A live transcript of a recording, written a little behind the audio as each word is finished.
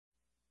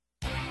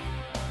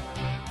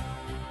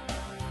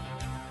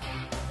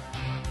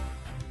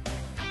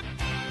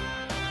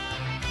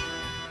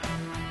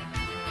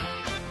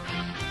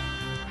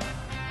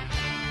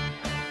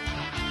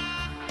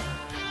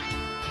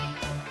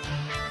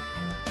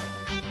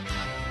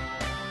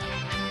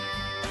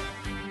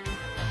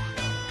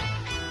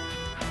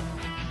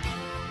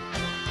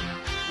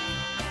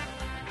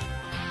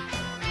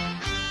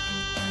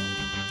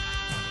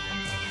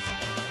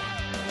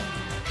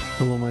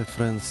Hello, my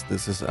friends,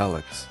 this is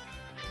Alex.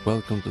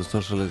 Welcome to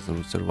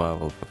Socialism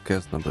Survival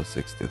Podcast number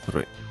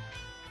 63.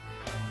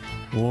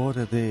 What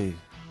a day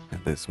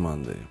this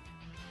Monday.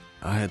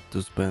 I had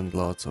to spend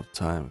lots of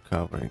time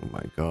covering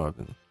my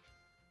garden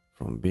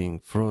from being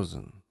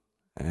frozen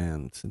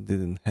and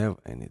didn't have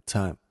any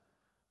time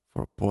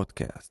for a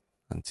podcast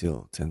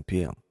until 10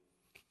 p.m.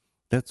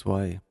 That's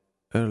why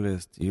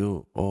earliest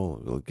you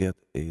all will get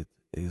it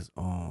is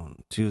on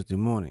Tuesday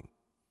morning.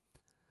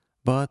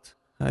 But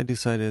I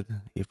decided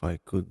if I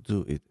could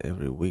do it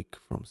every week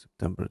from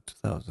September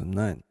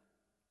 2009,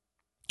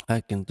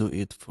 I can do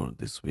it for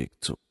this week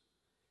too,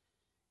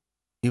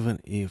 even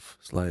if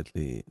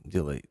slightly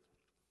delayed.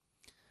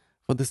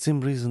 For the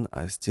same reason,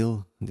 I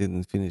still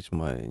didn't finish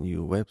my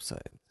new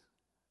website.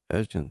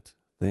 Urgent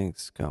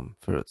things come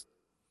first.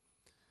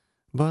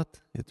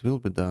 But it will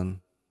be done,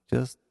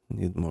 just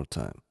need more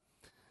time.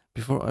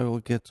 Before I will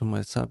get to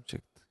my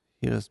subject,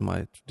 here's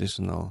my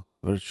traditional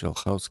virtual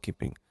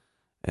housekeeping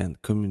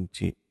and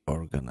community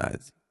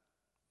organizing.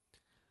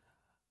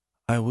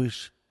 I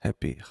wish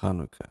happy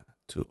Hanukkah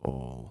to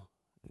all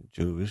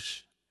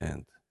Jewish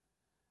and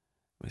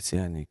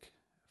Messianic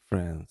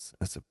friends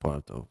as a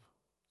part of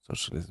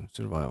Socialism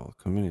Survival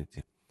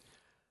community.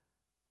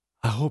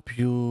 I hope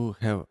you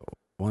have a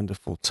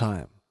wonderful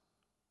time.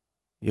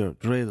 Your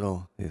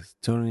dreidel is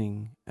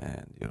turning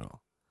and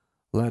your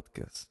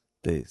latkes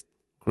taste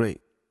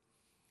great.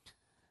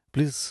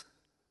 Please,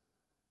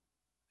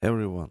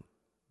 everyone,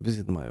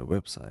 visit my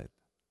website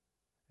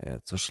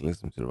at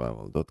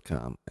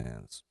socialismsurvival.com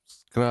and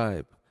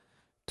subscribe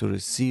to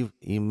receive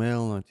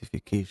email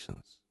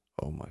notifications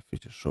of my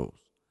future shows.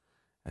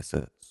 As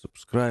a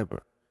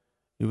subscriber,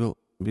 you will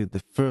be the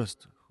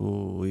first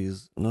who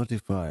is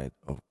notified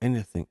of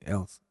anything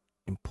else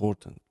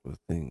important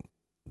within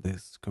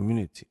this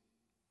community.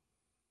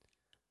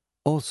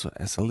 Also,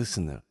 as a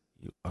listener,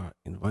 you are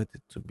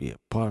invited to be a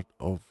part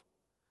of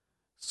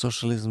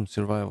Socialism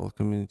Survival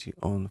community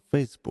on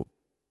Facebook.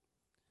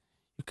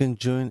 You can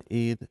join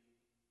it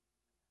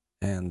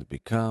and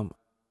become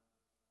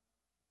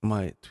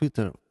my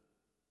Twitter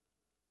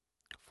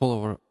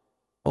follower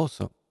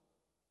also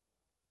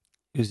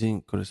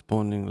using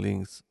corresponding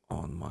links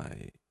on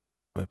my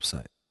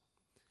website.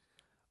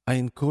 I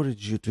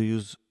encourage you to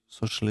use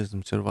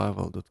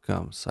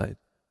socialismsurvival.com site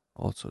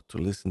also to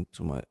listen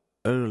to my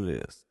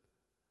earliest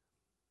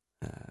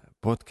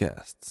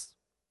podcasts.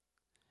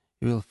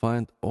 You will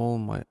find all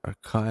my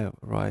archive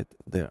right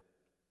there.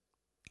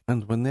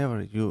 And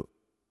whenever you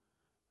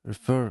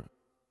refer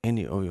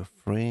any of your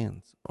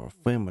friends or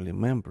family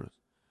members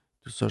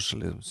to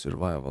Socialism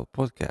Survival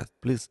Podcast,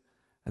 please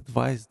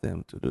advise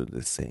them to do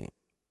the same.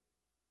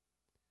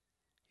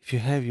 If you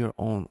have your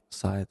own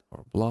site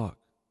or blog,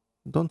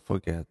 don't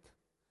forget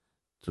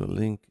to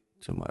link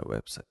to my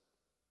website.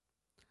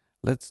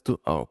 Let's do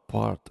our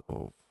part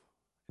of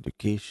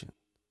education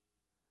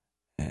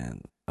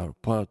and our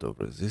part of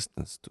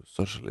resistance to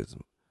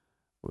socialism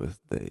with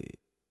the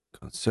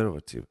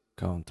conservative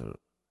counter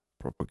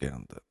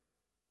propaganda.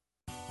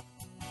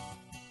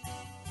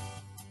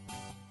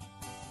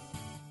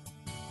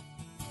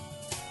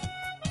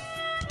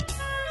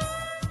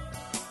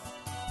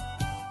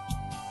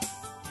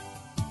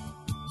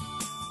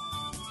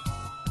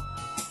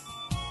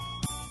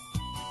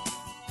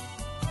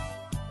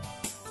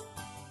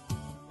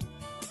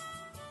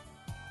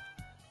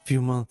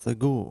 Few months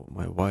ago,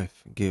 my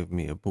wife gave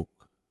me a book,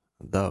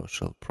 Thou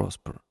Shalt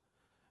Prosper,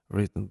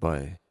 written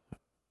by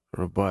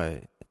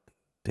Rabbi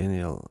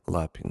Daniel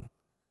Lapin,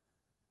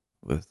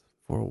 with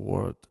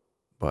foreword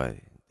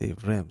by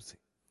Dave Ramsey.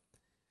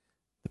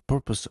 The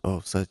purpose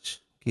of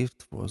such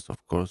gift was,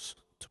 of course,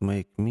 to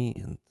make me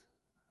and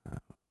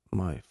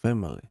my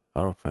family,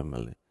 our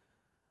family,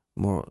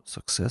 more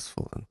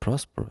successful and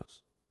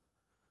prosperous.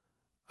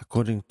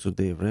 According to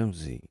Dave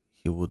Ramsey,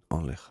 he would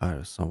only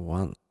hire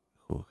someone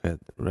who had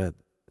read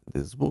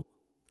this book.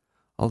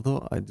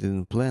 Although I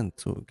didn't plan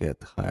to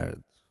get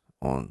hired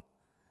on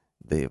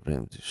Dave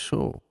Ramsey's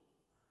show,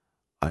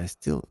 I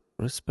still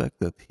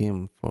respected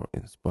him for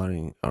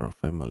inspiring our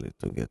family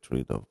to get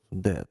rid of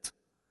debt,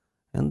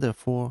 and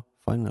therefore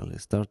finally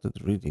started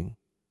reading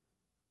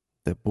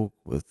the book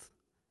with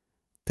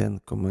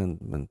 10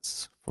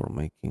 Commandments for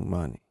Making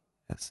Money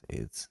as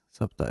its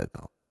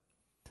subtitle.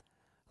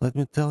 Let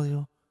me tell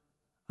you,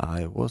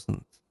 I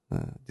wasn't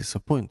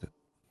disappointed.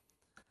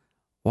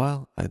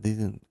 While I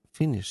didn't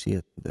finish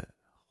yet the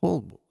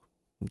whole book,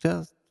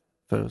 just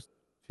first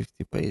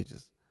 50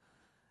 pages,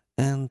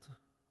 and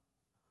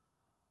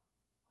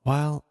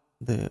while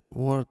the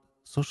word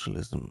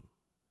socialism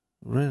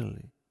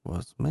rarely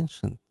was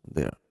mentioned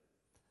there,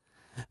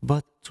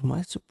 but to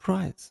my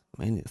surprise,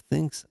 many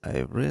things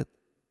I read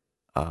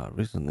are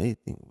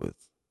resonating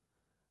with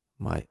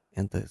my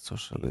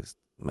anti-socialist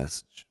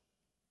message.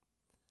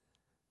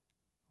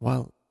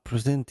 While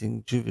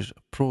presenting Jewish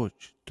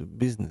approach to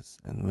business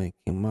and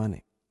making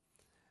money,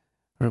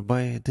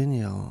 Rabbi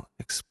Daniel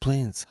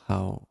explains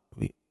how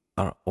we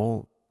are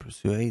all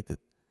persuaded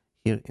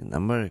here in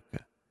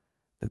America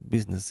that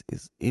business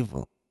is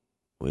evil,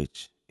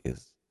 which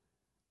is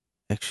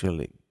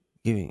actually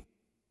giving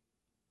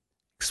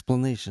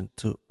explanation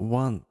to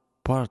one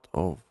part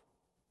of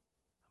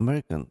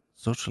American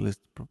socialist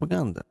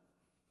propaganda.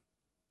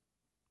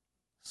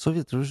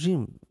 Soviet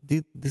regime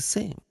did the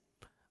same.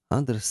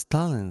 Under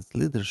Stalin's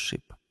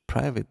leadership,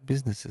 private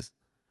businesses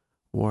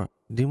were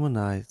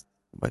demonized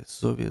by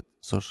Soviet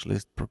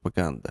socialist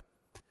propaganda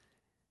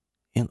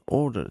in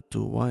order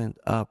to wind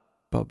up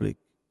public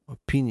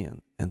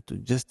opinion and to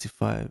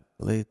justify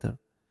later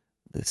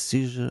the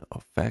seizure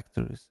of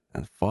factories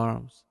and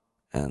farms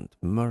and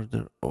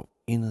murder of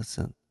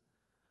innocent,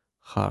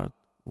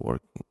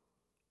 hard-working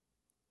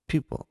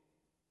people.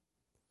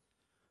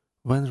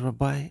 When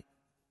Rabbi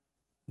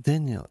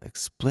Daniel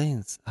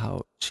explains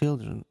how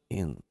children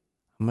in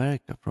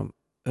America from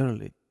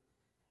early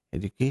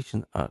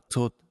education are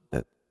taught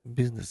that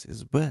business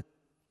is bad,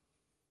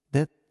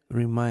 that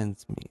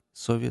reminds me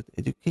Soviet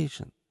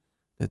education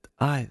that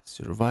I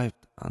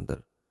survived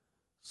under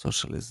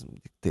socialism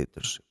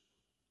dictatorship.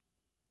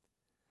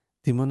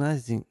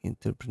 Demonizing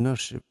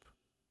entrepreneurship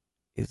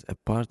is a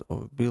part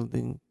of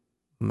building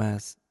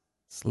mass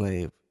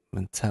slave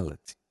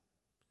mentality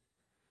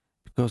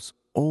because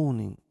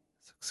owning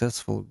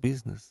successful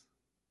business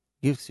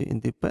gives you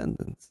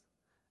independence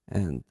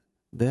and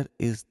that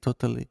is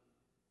totally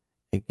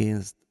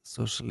against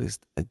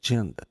socialist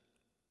agenda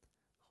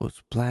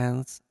whose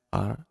plans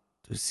are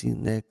to see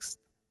next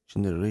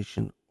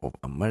generation of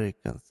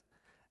Americans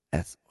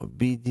as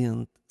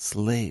obedient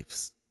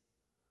slaves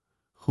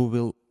who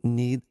will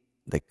knead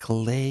the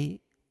clay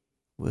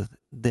with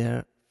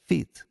their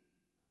feet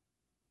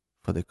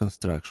for the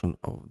construction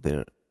of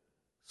their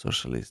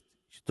socialist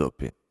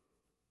utopia.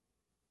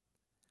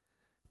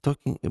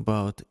 Talking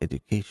about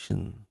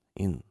education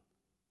in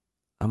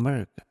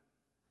America,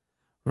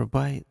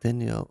 Rabbi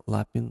Daniel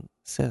Lapin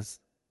says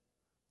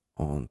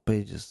on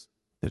pages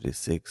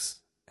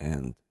 36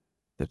 and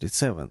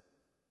 37,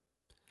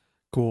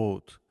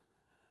 quote,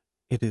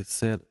 "It is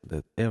said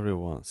that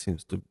everyone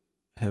seems to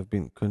have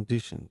been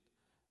conditioned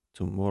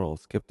to moral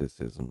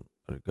skepticism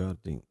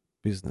regarding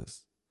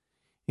business.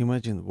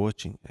 Imagine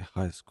watching a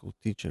high school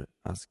teacher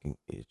asking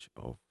each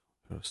of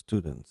her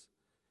students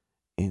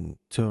in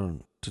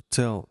turn to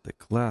tell the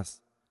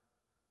class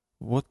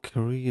what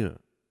career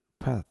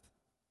path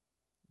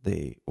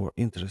they were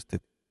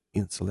interested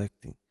in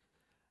selecting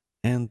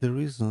and the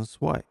reasons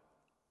why.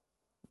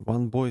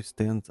 One boy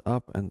stands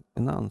up and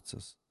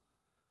announces,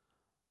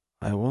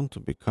 'I want to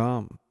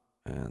become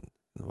an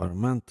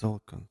environmental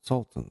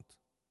consultant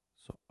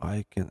so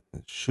I can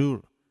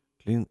ensure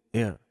clean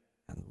air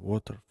and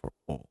water for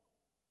all.'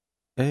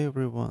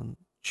 Everyone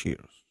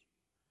cheers.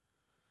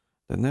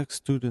 The next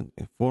student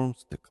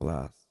informs the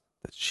class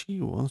that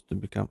she wants to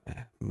become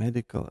a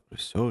medical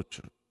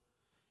researcher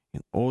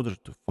in order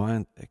to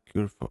find a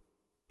cure for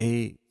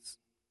AIDS.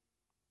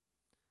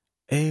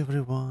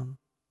 Everyone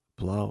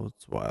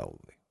applauds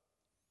wildly.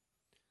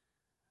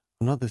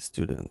 Another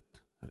student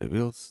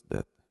reveals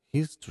that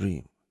his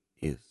dream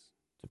is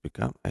to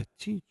become a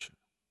teacher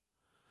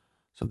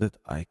so that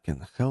I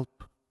can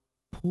help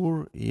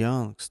poor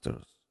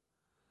youngsters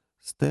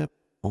step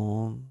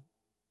on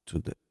to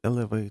the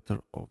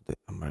elevator of the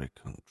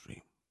American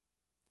dream.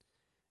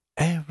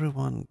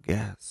 Everyone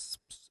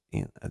gasps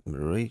in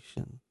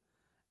admiration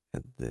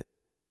at the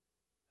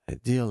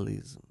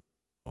idealism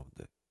of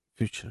the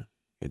future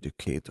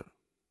educator.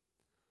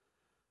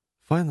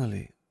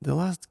 Finally, the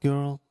last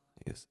girl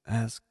is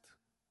asked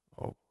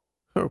of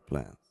her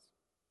plans.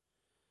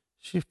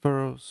 She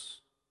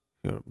furrows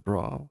her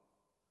brow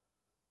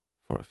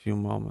for a few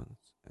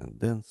moments and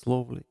then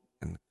slowly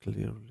and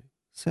clearly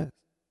says,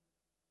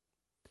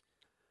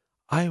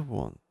 "I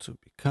want to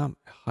become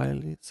a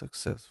highly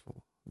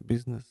successful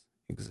business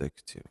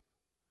executive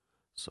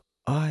so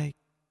I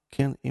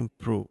can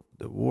improve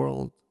the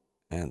world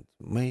and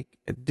make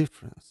a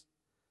difference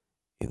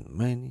in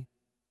many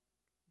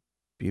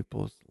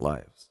people's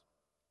lives."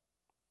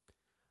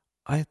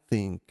 I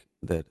think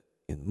that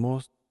in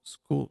most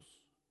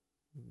schools,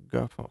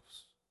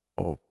 guffaws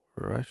of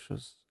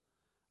raucous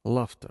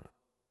laughter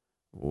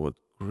would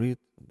greet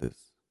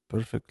this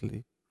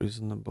perfectly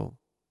reasonable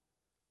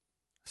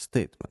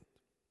statement.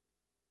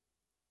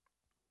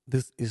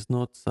 This is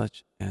not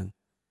such an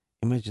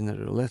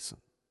imaginary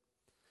lesson.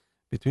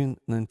 Between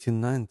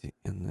 1990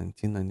 and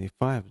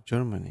 1995,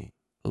 Germany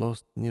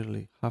lost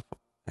nearly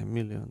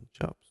 500,000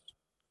 jobs.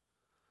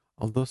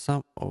 Although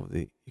some of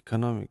the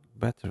economic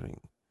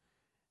battering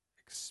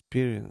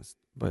experienced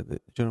by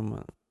the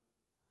German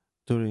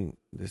during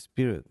this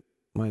period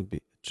might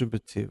be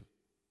attributive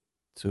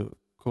to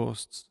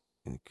costs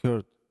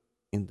incurred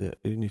in the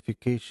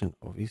reunification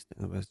of East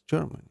and West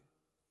Germany,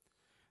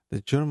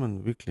 the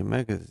German weekly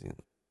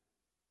magazine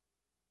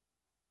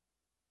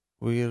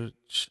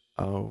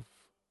Wirtschaft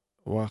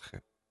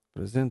Wache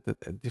presented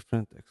a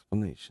different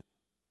explanation.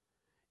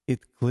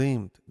 It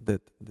claimed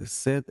that the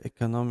sad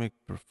economic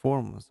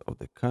performance of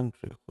the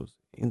country whose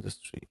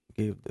industry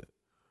gave the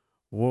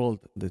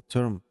world the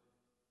term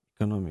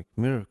economic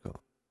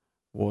miracle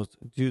was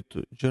due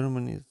to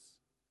Germany's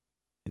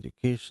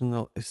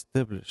educational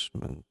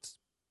establishment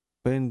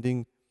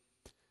spending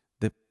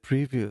the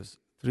previous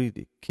 3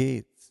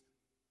 decades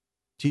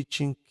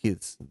teaching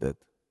kids that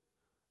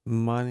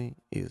money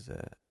is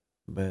a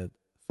bad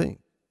thing.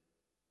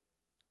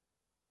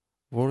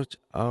 Word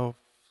of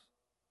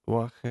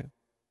Wache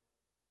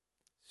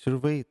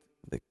surveyed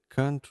the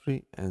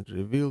country and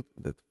revealed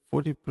that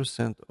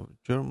 40%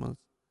 of Germans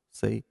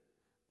say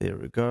they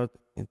regard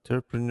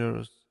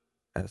entrepreneurs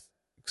as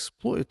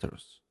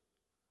exploiters,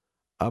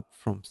 up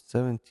from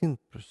 17%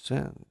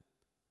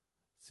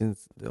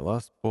 since the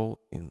last poll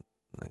in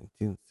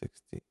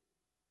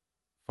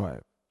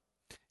 1965.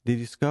 They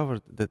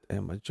discovered that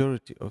a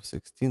majority of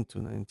 16 to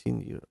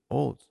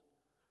 19-year-olds,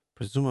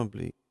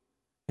 presumably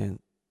an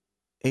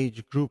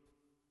age group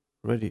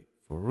ready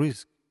for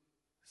risk,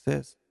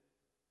 says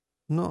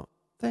no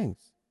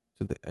thanks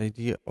to the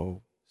idea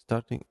of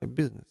starting a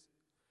business.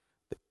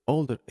 The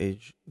older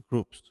age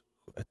groups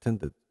who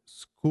attended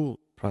school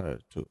prior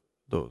to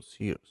those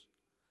years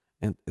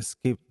and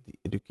escaped the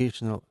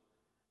educational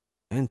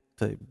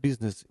anti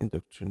business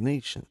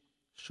indoctrination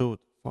showed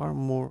far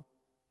more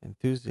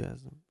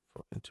enthusiasm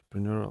for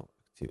entrepreneurial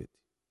activity.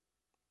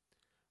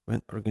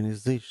 When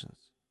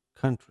organizations,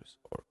 countries,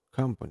 or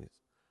companies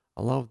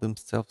allow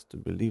themselves to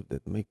believe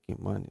that making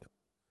money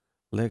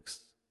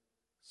lacks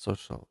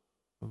social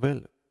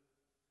value,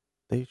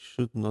 they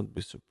should not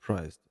be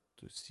surprised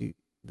to see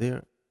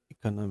their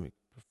economic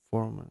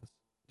performance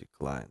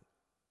decline.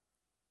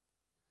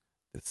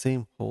 The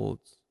same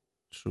holds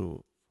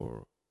true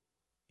for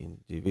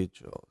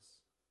individuals.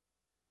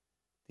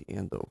 The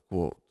end of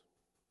quote.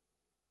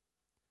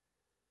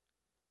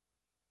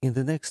 In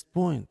the next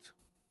point,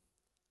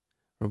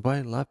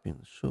 Rabbi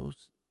Lapin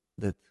shows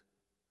that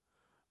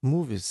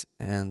movies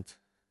and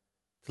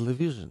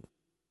television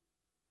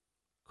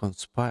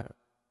conspire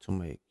to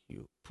make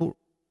you poor.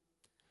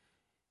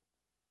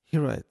 He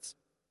writes,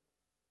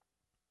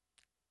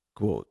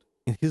 quote,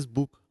 in his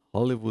book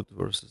Hollywood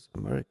versus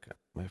America,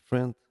 my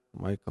friend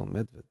Michael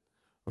Medved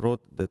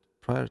wrote that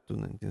prior to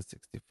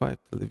 1965,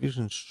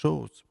 television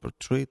shows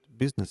portrayed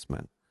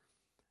businessmen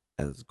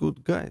as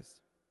good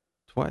guys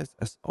twice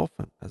as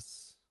often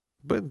as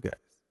bad guys.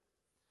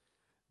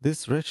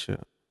 This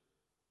ratio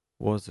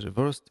was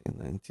reversed in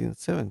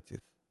 1970s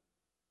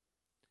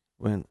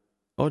when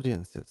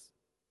audiences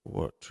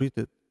were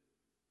treated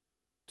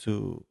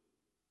to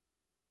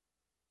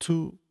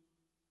two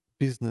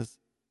business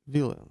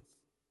villains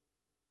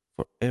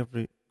for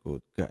every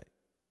good guy.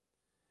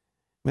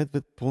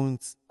 Medved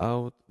points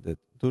out that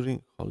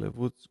during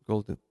Hollywood's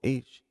golden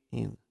age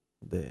in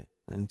the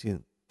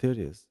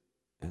 1930s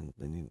and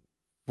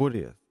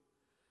 1940s,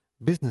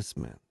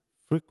 businessmen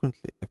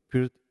frequently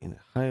appeared in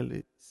a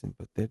highly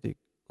sympathetic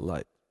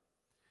light.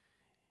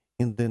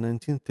 In the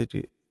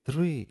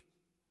 1933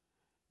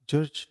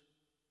 George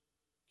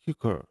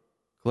Cukor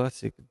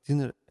classic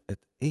Dinner at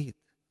 8,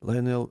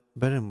 Lionel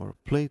Barrymore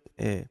played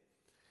a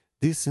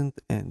decent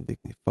and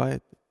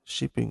dignified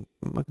shipping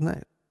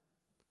magnate,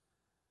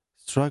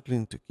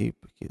 struggling to keep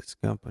his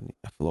company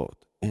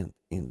afloat. And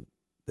in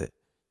the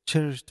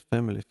cherished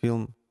family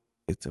film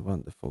It's a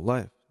Wonderful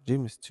Life,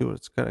 Jimmy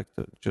Stewart's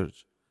character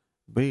George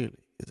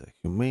Bailey is a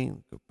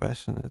humane,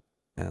 compassionate,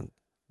 and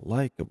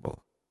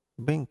likable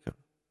banker.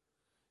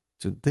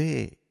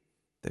 Today,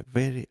 the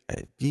very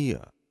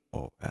idea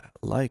of a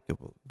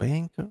likable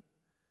banker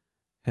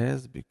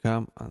has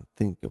become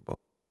unthinkable.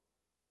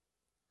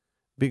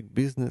 Big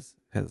business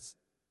has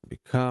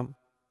become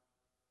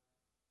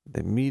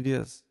the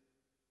media's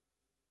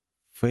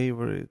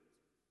favorite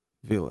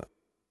villain.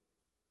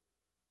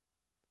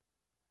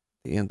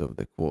 The end of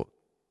the quote.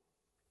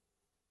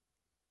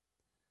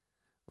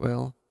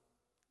 Well,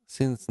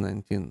 since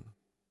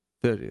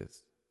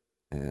 1930s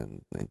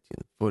and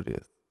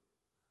 1940s,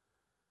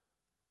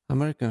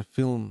 American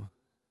film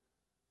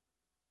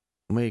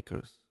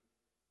makers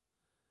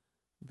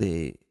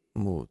they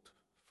moved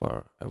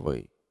far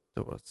away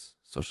towards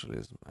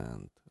socialism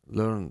and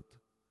learned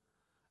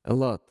a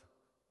lot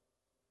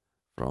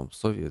from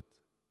Soviet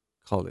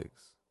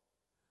colleagues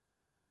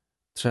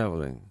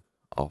traveling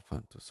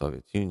often to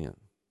Soviet Union.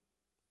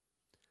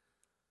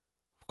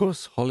 Of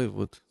course,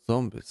 Hollywood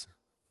zombies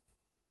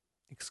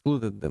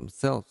excluded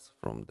themselves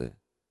from the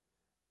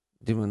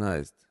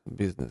demonized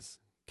business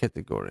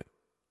category.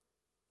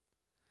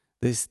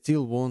 They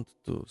still want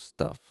to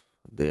stuff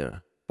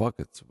their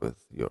pockets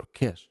with your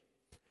cash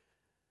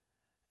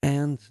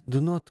and do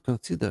not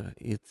consider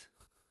it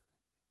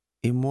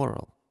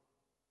immoral.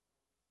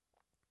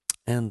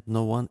 And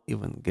no one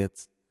even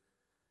gets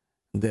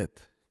that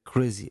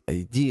crazy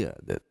idea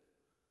that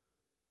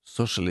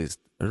socialist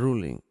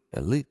ruling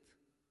elite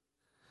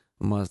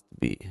must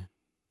be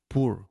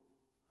poor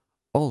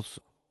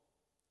also.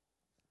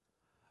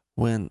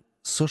 When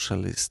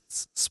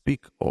socialists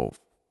speak of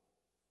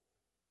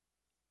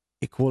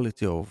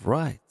equality of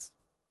rights,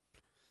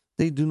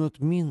 they do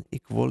not mean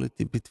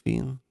equality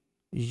between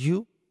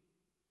you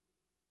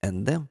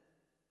and them,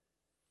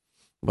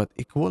 but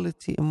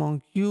equality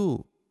among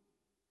you,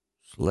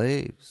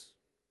 slaves.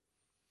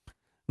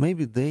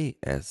 Maybe they,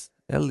 as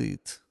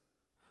elite,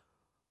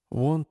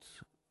 won't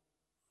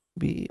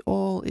be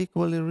all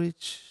equally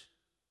rich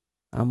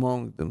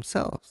among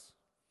themselves.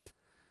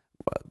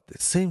 But at the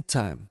same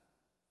time,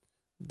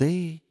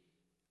 they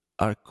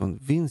are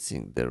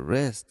convincing the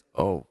rest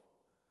of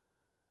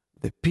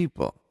the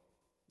people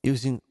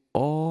using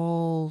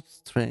all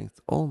strength,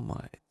 all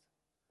might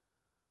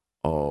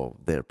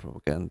of their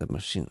propaganda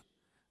machine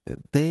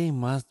that they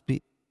must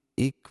be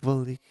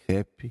equally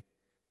happy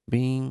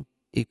being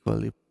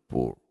equally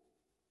poor.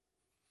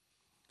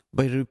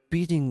 By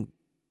repeating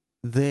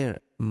their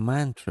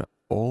mantra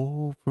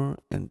over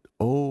and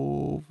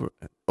over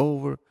and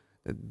over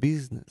that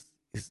business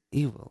is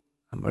evil,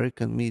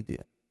 American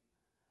media,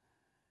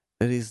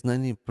 that is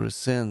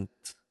 90%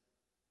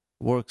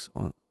 works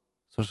on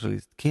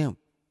socialist camp,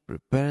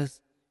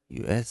 prepares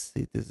US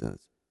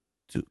citizens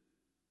to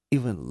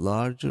even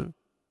larger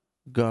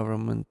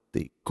government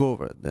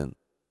takeover than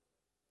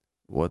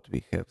what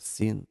we have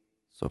seen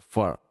so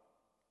far.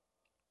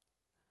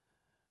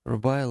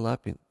 Rabbi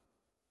Lapin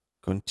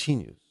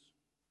continues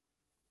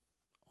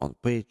on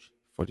page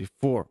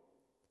 44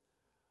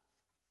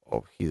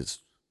 of his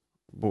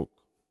book.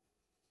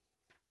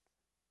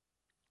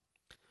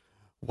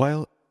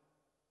 While,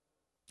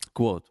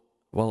 quote,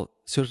 while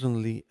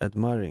certainly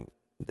admiring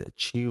the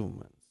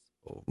achievements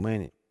of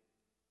many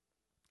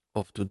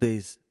of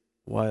today's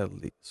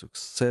wildly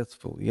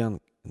successful young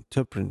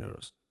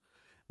entrepreneurs,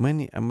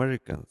 many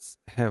Americans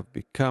have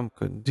become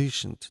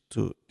conditioned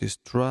to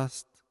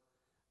distrust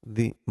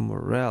the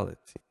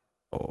morality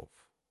of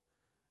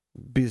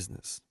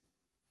business.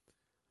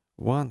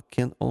 One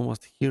can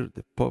almost hear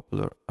the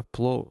popular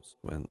applause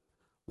when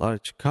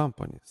large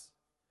companies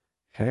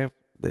have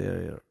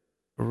their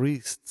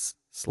wrists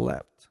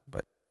slapped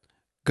by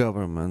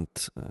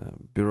government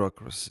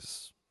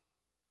bureaucracies.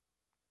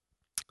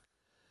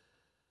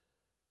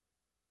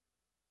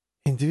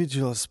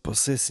 Individuals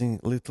possessing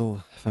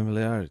little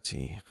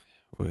familiarity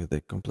with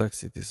the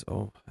complexities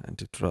of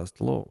antitrust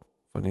law,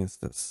 for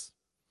instance,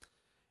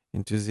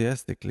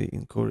 enthusiastically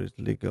encourage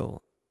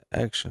legal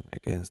action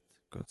against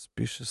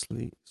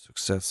conspicuously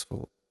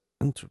successful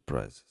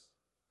enterprises.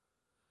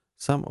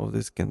 Some of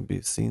this can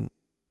be seen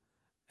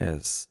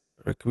as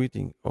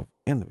requiting of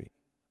envy,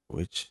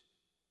 which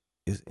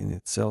is in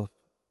itself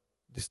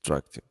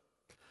destructive.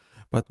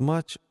 But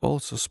much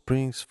also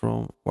springs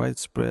from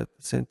widespread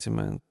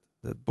sentiment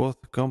that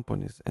both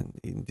companies and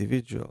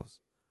individuals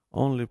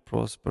only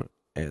prosper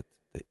at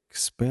the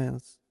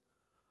expense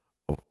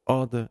of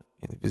other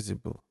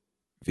invisible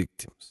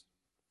victims.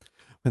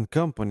 When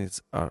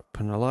companies are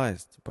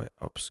penalized by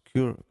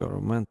obscure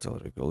governmental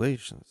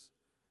regulations,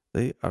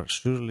 they are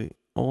surely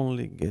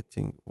only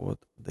getting what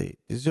they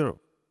deserve.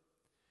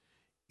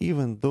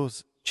 Even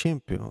those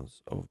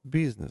champions of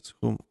business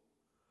whom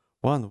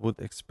one would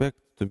expect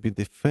to be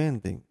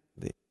defending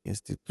the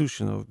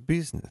institution of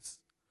business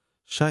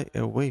shy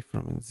away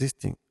from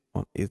insisting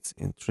on its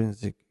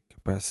intrinsic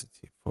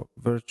capacity for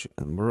virtue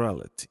and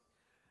morality,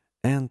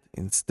 and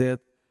instead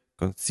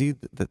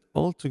concede that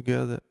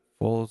altogether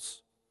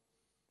false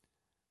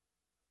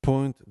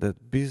point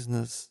that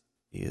business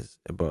is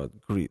about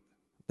greed.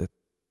 The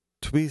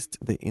twist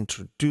they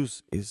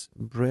introduce is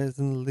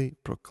brazenly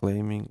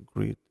proclaiming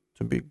greed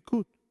to be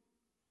good.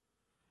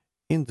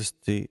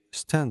 Industry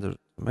Standard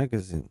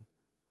magazine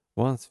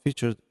once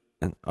featured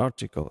an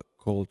article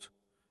called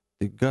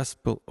The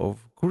Gospel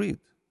of Greed,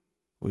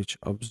 which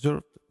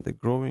observed the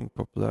growing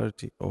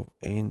popularity of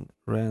Ayn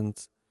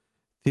Rand's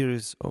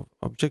theories of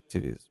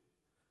objectivism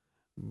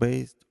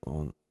based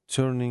on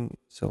turning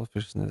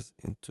selfishness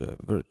into a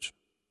virtue.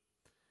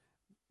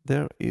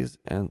 There is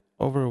an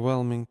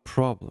overwhelming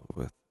problem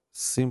with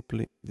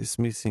simply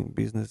dismissing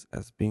business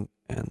as being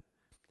an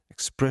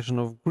expression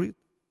of greed,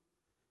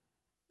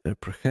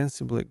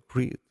 reprehensibly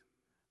greed,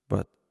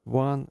 but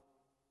one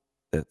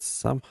that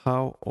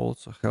somehow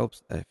also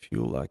helps a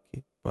few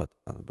lucky but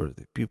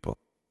unworthy people.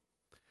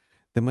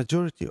 The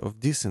majority of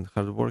decent,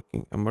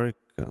 hardworking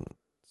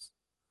Americans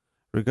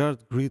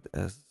regard greed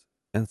as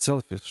and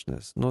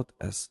selfishness not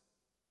as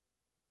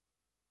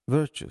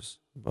virtues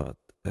but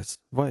as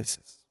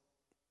vices.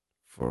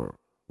 For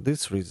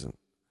this reason,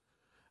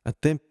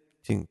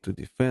 attempting to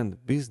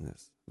defend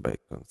business by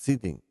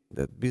conceding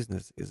that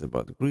business is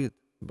about greed,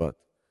 but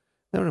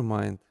never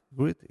mind,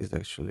 greed is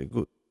actually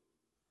good,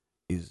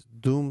 is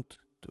doomed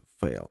to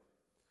fail.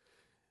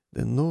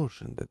 The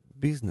notion that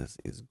business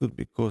is good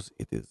because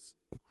it is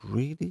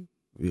greedy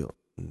will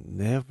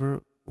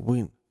never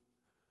win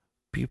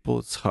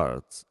people's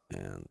hearts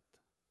and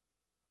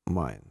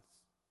minds.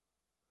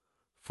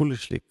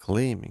 Foolishly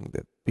claiming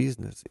that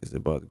business is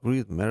about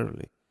greed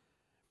merely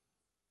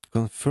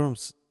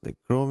confirms the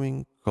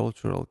growing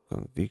cultural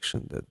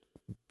conviction that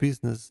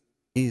business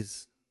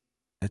is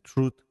a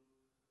truth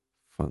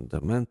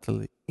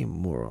fundamentally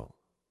immoral.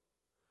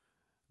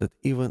 That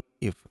even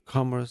if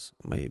commerce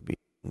may be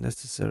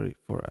necessary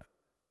for a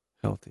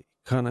healthy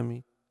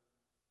economy,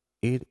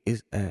 it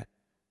is a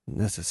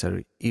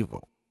necessary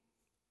evil.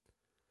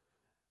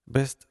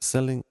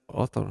 Best-selling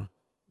author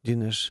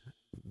Dinesh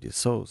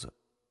D'Souza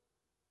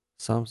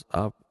sums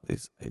up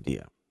this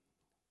idea.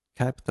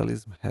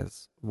 Capitalism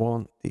has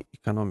won the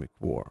economic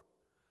war,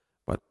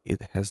 but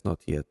it has not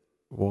yet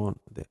won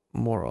the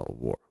moral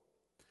war.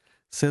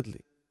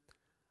 Sadly,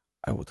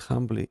 I would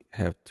humbly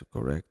have to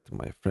correct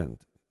my friend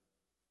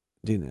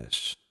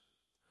Dinesh.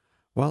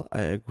 While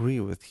I agree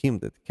with him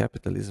that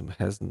capitalism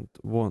hasn't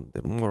won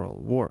the moral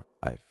war,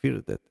 I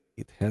fear that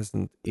it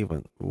hasn't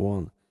even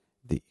won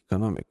the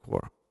economic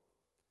war.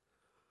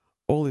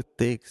 All it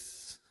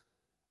takes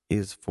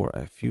is for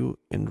a few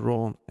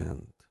Enron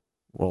and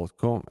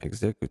WorldCom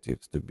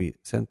executives to be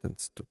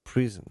sentenced to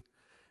prison,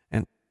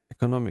 an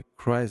economic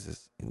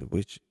crisis in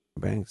which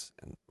banks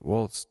and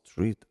Wall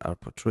Street are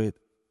portrayed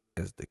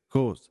as the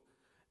cause,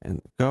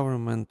 and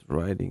government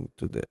riding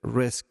to the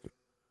rescue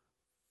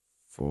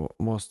for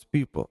most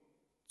people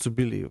to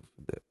believe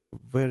the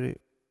very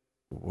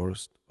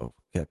worst of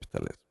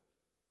capitalism.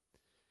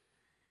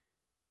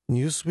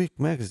 Newsweek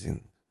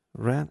magazine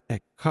ran a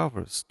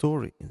cover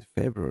story in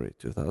February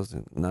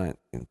 2009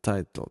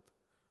 entitled,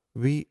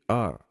 "We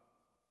Are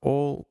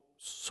All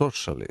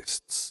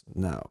Socialists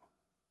Now."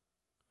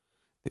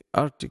 The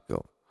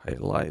article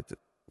highlighted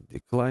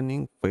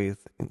declining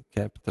faith in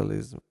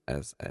capitalism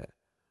as a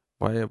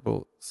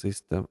viable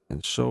system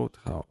and showed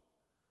how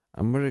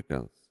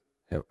Americans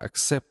have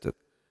accepted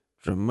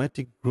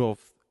dramatic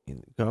growth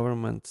in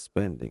government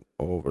spending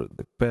over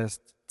the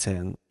past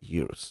 10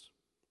 years.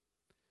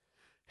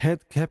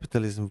 Had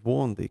capitalism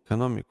won the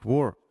economic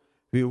war,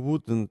 we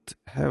wouldn't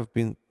have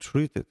been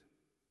treated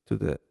to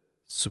the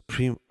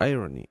supreme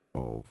irony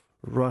of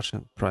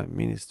Russian Prime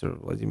Minister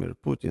Vladimir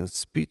Putin's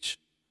speech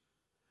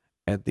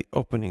at the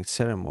opening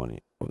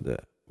ceremony of the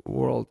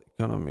World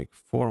Economic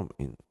Forum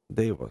in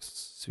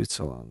Davos,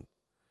 Switzerland,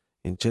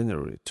 in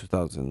January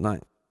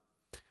 2009.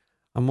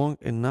 Among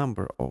a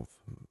number of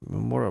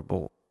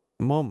memorable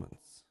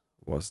moments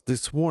was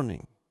this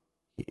warning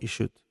he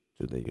issued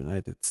to the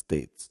United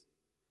States.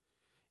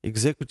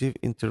 Executive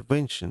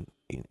intervention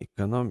in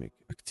economic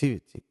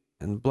activity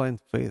and blind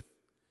faith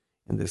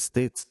in the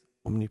state's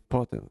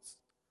omnipotence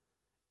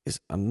is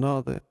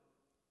another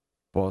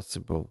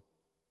possible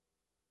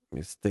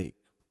mistake.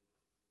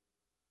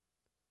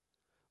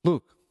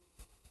 Look,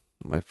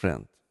 my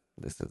friend,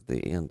 this is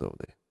the end of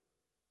the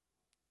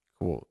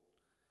quote.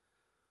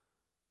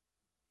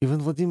 Even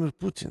Vladimir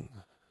Putin,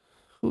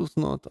 who's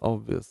not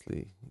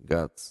obviously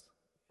God's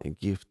a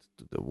gift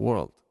to the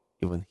world,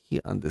 even he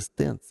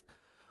understands,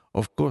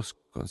 of course,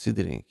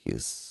 considering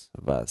his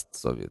vast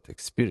Soviet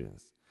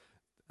experience,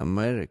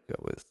 America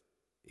with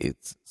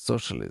its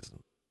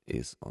socialism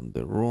is on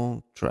the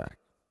wrong track,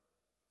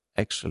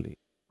 actually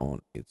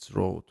on its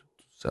road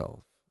to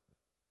self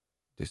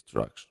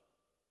destruction,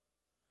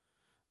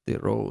 the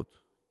road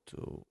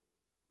to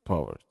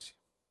poverty.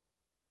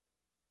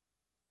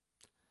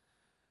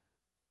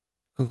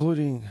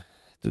 Concluding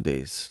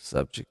today's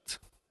subject,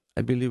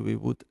 I believe we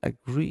would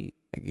agree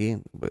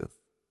again with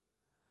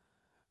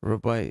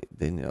Rabbi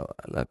Daniel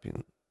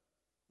Lapin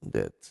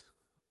that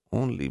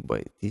only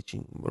by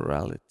teaching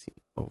morality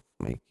of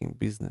making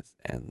business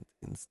and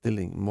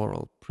instilling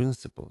moral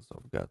principles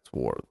of God's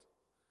word,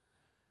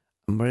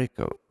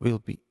 America will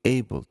be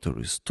able to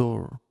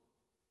restore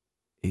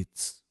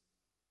its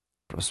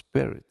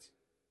prosperity.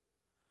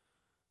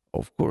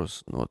 Of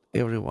course, not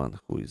everyone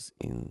who is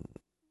in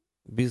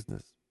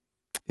business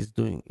is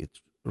doing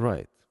it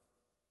right.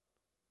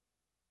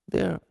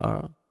 There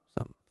are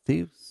some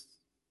thieves,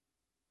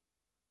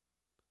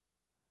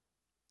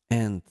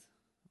 and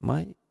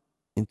my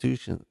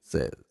intuition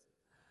says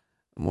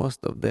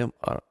most of them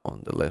are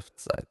on the left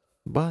side.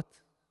 But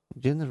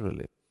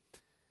generally,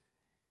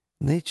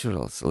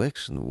 natural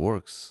selection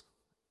works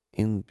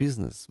in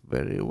business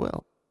very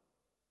well.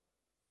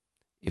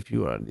 If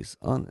you are a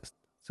dishonest,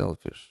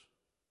 selfish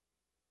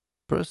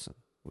person,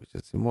 which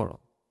is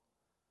immoral,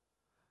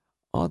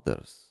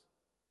 others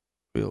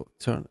will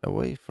turn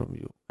away from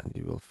you and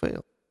you will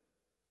fail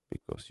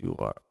because you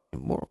are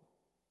immoral.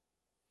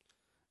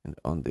 And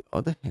on the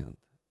other hand,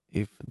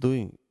 if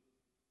doing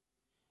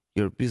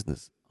your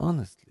business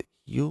honestly,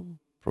 you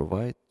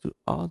provide to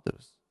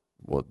others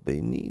what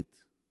they need.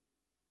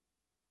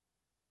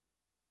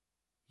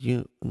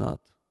 You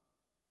not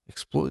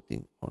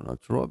exploiting or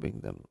not robbing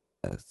them,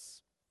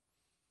 as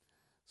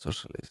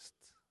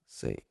socialists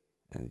say,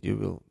 and you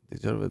will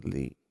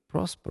deservedly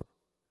prosper.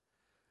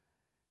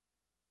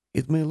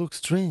 It may look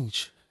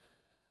strange,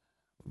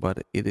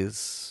 but it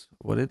is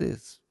what it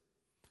is.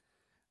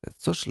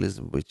 That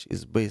socialism, which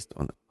is based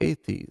on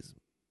atheism,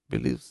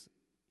 believes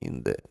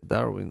in the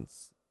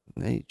Darwin's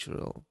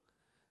natural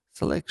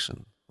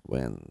selection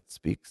when it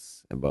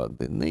speaks about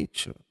the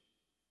nature,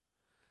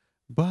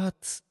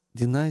 but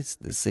denies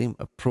the same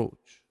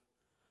approach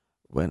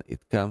when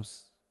it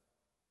comes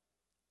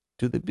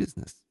to the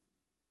business.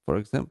 For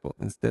example,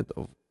 instead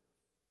of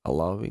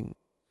allowing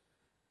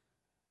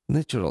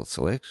natural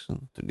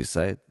selection to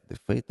decide the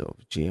fate of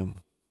GM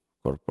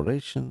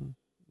Corporation,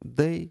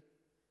 they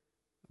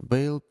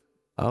bailed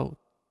out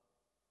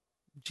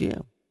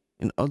GM.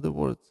 In other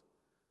words,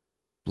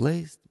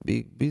 placed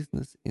big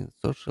business in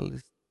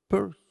socialist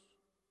purse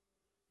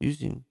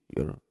using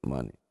your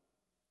money.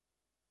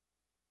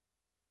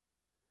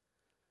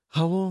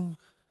 How long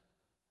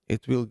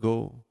it will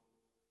go,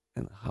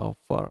 and how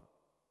far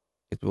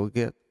it will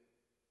get.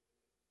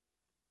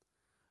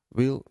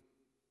 Will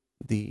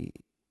the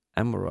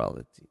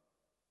immorality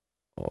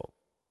of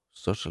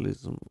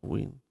socialism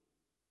win,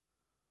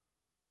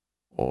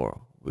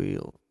 or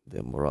will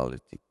the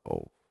morality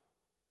of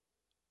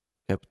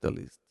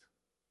capitalist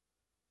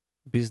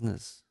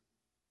business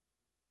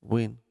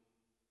win?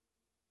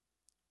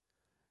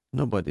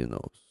 Nobody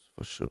knows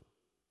for sure.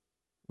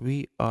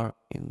 We are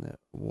in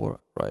a war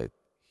right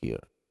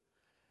here,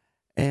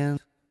 and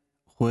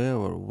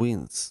whoever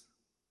wins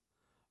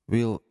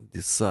will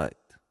decide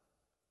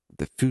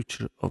the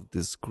future of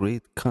this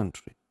great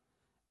country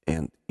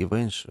and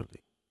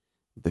eventually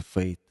the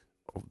fate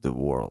of the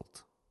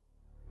world.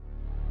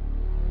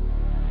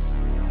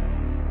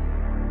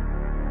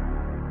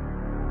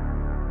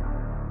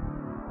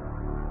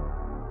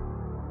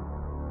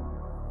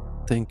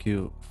 Thank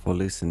you for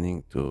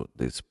listening to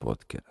this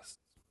podcast.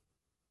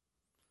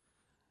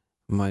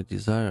 My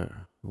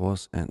desire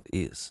was and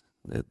is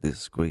that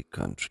this great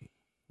country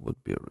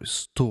would be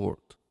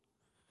restored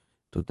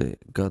to the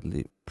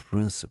godly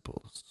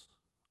principles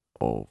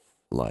of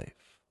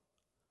life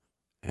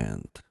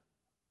and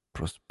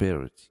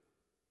prosperity,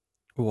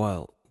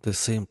 while at the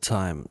same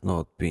time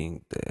not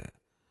being the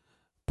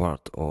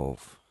part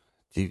of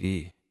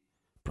TV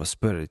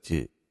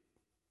prosperity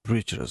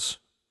preachers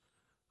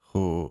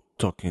who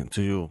talking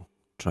to you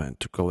trying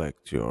to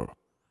collect your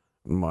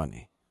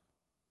money.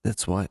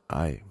 That's why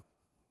I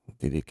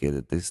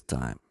dedicated this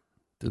time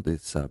to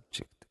this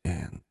subject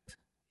and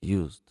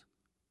used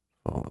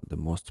for the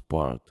most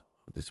part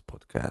of this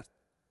podcast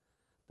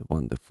the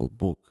wonderful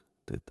book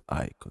that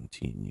I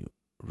continue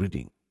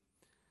reading.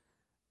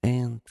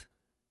 And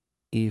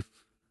if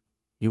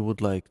you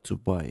would like to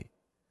buy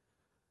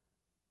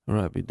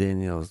Rabbi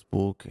Daniel's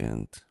book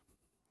and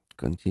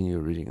continue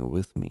reading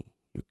with me,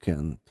 you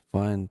can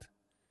find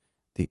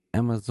the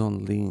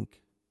Amazon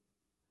link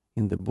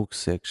in the book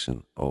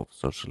section of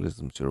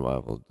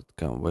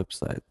socialismsurvival.com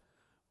website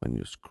when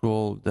you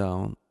scroll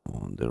down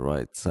on the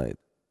right side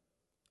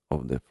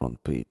of the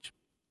front page.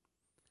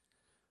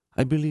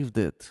 I believe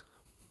that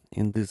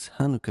in this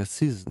Hanukkah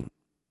season,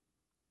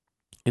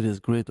 it is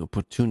a great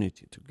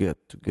opportunity to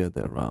get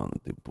together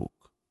around the book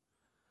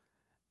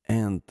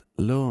and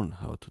learn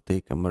how to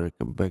take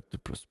America back to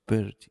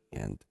prosperity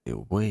and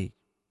away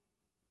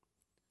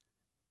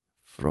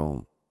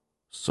from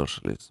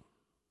socialism.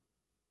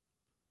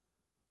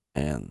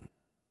 And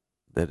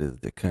that is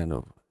the kind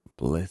of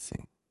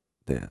blessing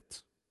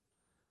that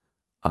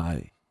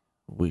I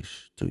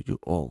wish to you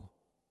all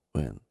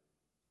when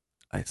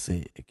I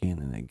say again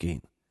and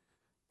again,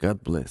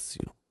 God bless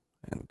you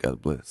and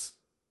God bless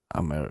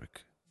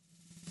America.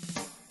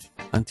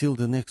 Until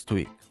the next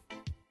week,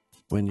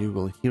 when you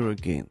will hear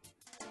again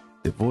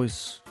the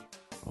voice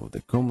of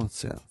the common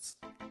sense,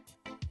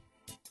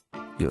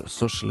 your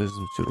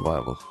socialism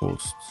survival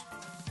host,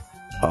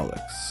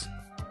 Alex.